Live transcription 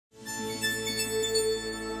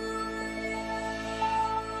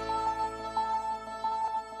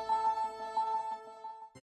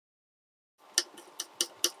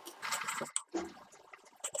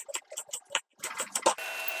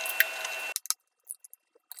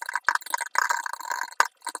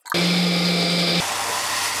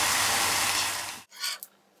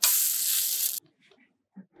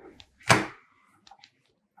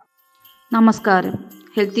നമസ്കാരം,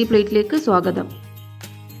 ഹെൽത്തി പ്ലേറ്റിലേക്ക് സ്വാഗതം.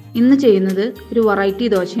 ഇന്ന് ചെയ്യുന്നത് ഒരു വെറൈറ്റി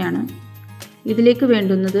ദോശയാണ്. ഇതിലേക്ക്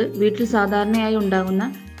വേണ്ടുന്നത് വീട്ടിൽ സാധാരണയായി ഉണ്ടാകുന്ന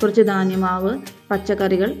കുറച്ച് ധാന്യമാവ്,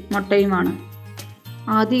 പച്ചക്കറികൾ, മുട്ടയുമാണ്.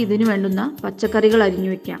 ആദ്യം ഇതിനു വേണ്ടുന്ന പച്ചക്കറികൾ അരിഞ്ഞു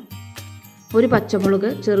വയ്ക്കാം. ഒരു പച്ചമുളക്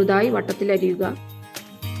ചെറുതായി വട്ടത്തിൽ അരിയുക.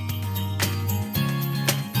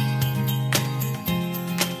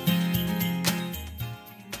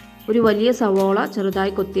 ഒരു വലിയ സവോള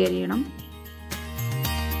ചെറുതായി കൊത്തി അരിയണം.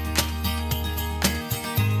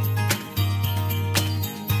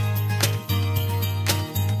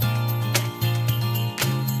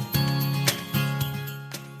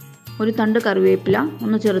 ഒരു തണ്ട് കറിവേപ്പില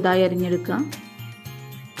ഒന്ന് ചെറുതായി അരിഞ്ഞെടുക്കുക.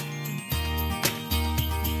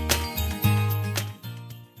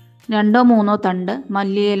 രണ്ടോ മൂന്നോ തണ്ട്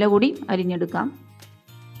മല്ലിയില കൂടി അരിഞ്ഞെടുക്കാം.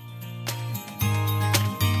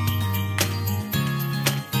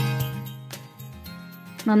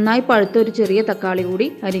 നന്നായി പഴുത്ത ഒരു ചെറിയ തക്കാളി കൂടി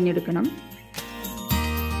അരിഞ്ഞെടുക്കണം.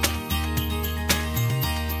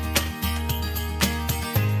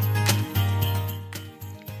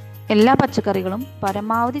 എല്ലാ പച്ചക്കറികളും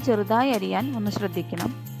പരമാവധി ചെറുതായി അരിയാൻ ഒന്ന്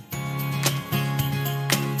ശ്രദ്ധിക്കണം.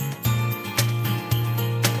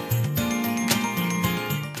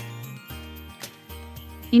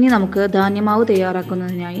 ഇനി നമുക്ക് ധാന്യമാവ്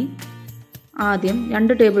തയ്യാറാക്കുന്നതിനായി ആദ്യം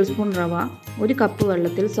 2 ടേബിൾ സ്പൂൺ റവ 1 കപ്പ്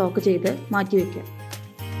വെള്ളത്തിൽ സോക്ക് ചെയ്ത് മാറ്റി വയ്ക്കാം.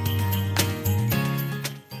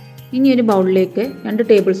 ഇനി ഒരു ബൗളിലേക്ക് 2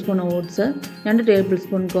 table spoon oats, 2 table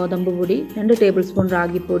spoon ഗോതമ്പ് പൊടി, 2 ടേബിൾ സ്പൂൺ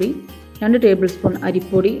റാഗിപ്പൊടി, 2 ടേബിൾ സ്പൂൺ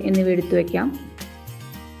അരിപ്പൊടി എന്നിവ എടുത്തു വയ്ക്കാം.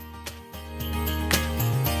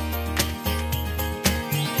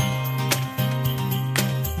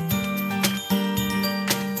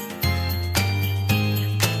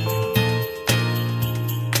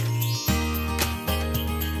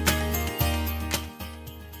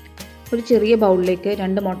 ഒരു ചെറിയ ബൗളിലേക്ക്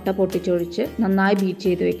 2 മുട്ട പൊട്ടിച്ചൊഴിച്ച് നന്നായി ബീറ്റ്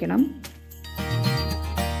ചെയ്ത് വെക്കണം.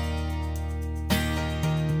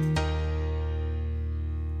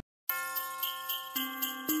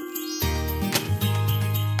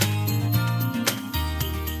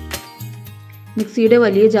 മിക്സിയുടെ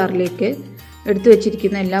വലിയ ജാറിലേക്ക് എടുത്തു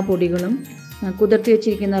വെച്ചിരിക്കുന്ന എല്ലാ പൊടികളും, കുതിർത്തി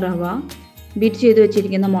വെച്ചിരിക്കുന്ന റവ, ബീറ്റ് ചെയ്ത്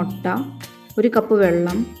വെച്ചിരിക്കുന്ന മുട്ട, 1 കപ്പ്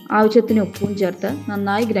വെള്ളം, ആവശ്യത്തിന് ഉപ്പും ചേർത്ത്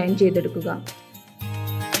നന്നായി ഗ്രൈൻഡ് ചെയ്തെടുക്കുക.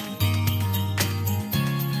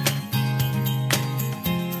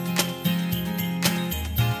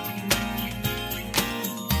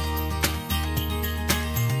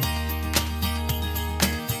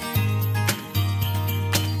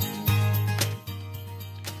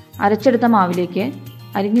 അരച്ചെടുത്ത മാവിലേക്ക്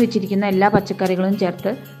അരിഞ്ഞു വെച്ചിരിക്കുന്ന എല്ലാ പച്ചക്കറികളും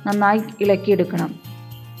ചേർത്ത് നന്നായി ഇളക്കിയെടുക്കണം.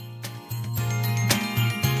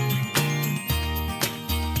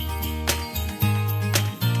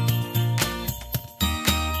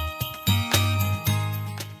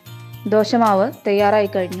 ദോശമാവ്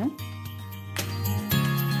തയ്യാറായി കഴിഞ്ഞു.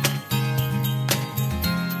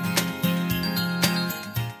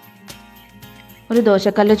 ഒരു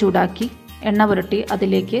ദോശക്കല്ല് ചൂടാക്കി എണ്ണ പുരട്ടി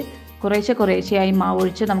അതിലേക്ക് കുറേശ്ശെയായി മാവ്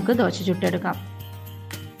ഒഴിച്ച് നമുക്ക് ദോശ ചുട്ടെടുക്കാം.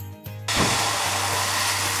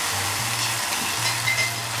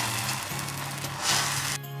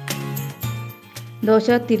 ദോശ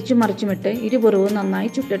തിരിച്ചു മറിച്ചുമിട്ട് ഇരുപുറവും നന്നായി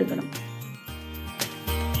ചുട്ടെടുക്കണം.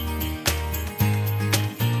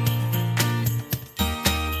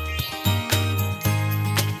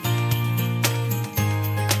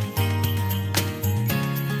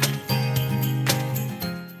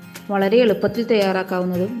 വളരെ എളുപ്പത്തിൽ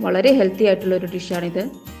തയ്യാറാക്കാവുന്നതും വളരെ ഹെൽത്തി ആയിട്ടുള്ളൊരു ഡിഷാണിത്.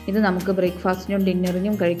 ഇത് നമുക്ക് ബ്രേക്ക്ഫാസ്റ്റിനും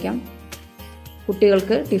ഡിന്നറിനും കഴിക്കാം.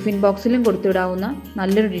 കുട്ടികൾക്ക് ടിഫിൻ ബോക്സിലും കൊടുത്തുവിടാവുന്ന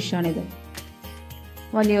നല്ലൊരു ഡിഷാണിത്.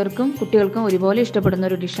 വലിയവർക്കും കുട്ടികൾക്കും ഒരുപോലെ ഇഷ്ടപ്പെടുന്ന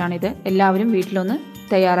ഒരു ഡിഷാണിത്. എല്ലാവരും വീട്ടിലൊന്ന്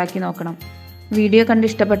തയ്യാറാക്കി നോക്കണം. വീഡിയോ കണ്ട്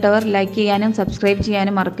ഇഷ്ടപ്പെട്ടവർ ലൈക്ക് ചെയ്യാനും സബ്സ്ക്രൈബ്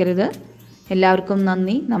ചെയ്യാനും മറക്കരുത്. എല്ലാവർക്കും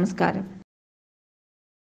നന്ദി, നമസ്കാരം.